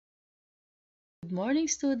Good morning,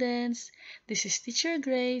 students. This is Teacher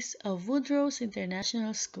Grace of Woodrose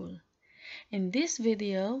International School. In this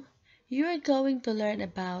video, you are going to learn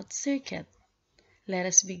about circuit. Let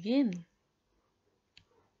us begin.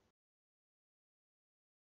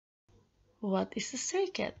 What is a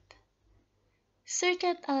circuit?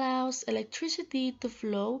 Circuit allows electricity to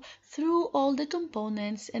flow through all the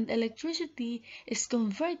components, and electricity is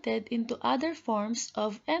converted into other forms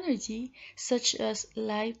of energy such as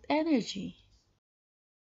light energy.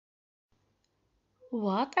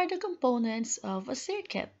 What are the components of a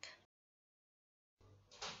circuit?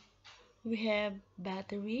 We have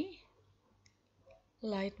battery,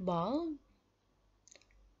 light bulb,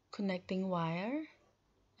 connecting wire,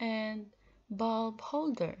 and bulb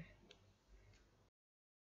holder.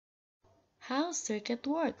 How circuit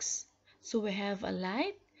works? So we have a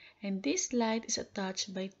light, and this light is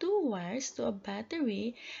attached by two wires to a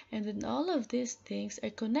battery, and when all of these things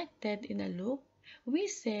are connected in a loop, we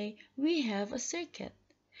say we have a circuit.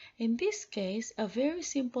 In this case, a very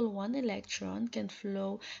simple one electron can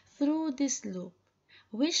flow through this loop,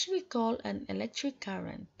 which we call an electric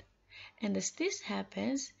current. And as this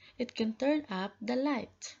happens, it can turn up the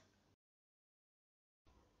light.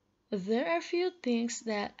 There are a few things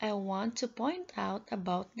that I want to point out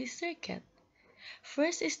about this circuit.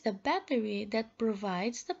 First is the battery that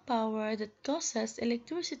provides the power that causes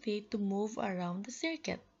electricity to move around the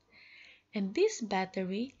circuit. And this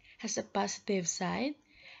battery has a positive side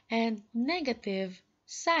and negative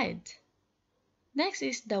side. Next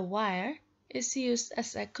is the wire is used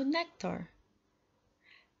as a connector.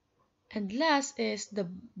 And last is the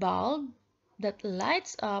bulb that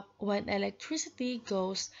lights up when electricity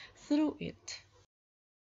goes through it.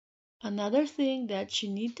 Another thing that you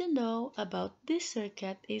need to know about this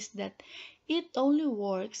circuit is that it only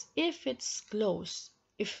works if it's closed.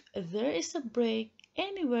 If there is a break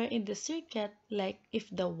anywhere in the circuit, like if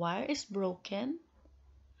the wire is broken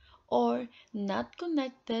or not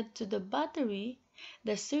connected to the battery,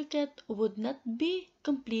 the circuit would not be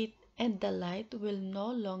complete and the light will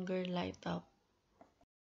no longer light up.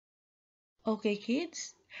 Okay,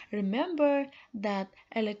 kids, remember that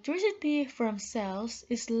electricity from cells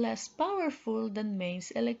is less powerful than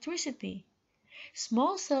mains electricity.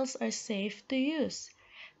 Small cells are safe to use.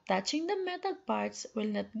 Touching the metal parts will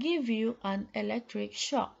not give you an electric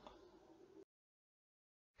shock.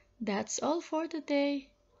 That's all for today.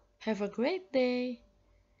 Have a great day.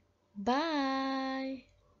 Bye.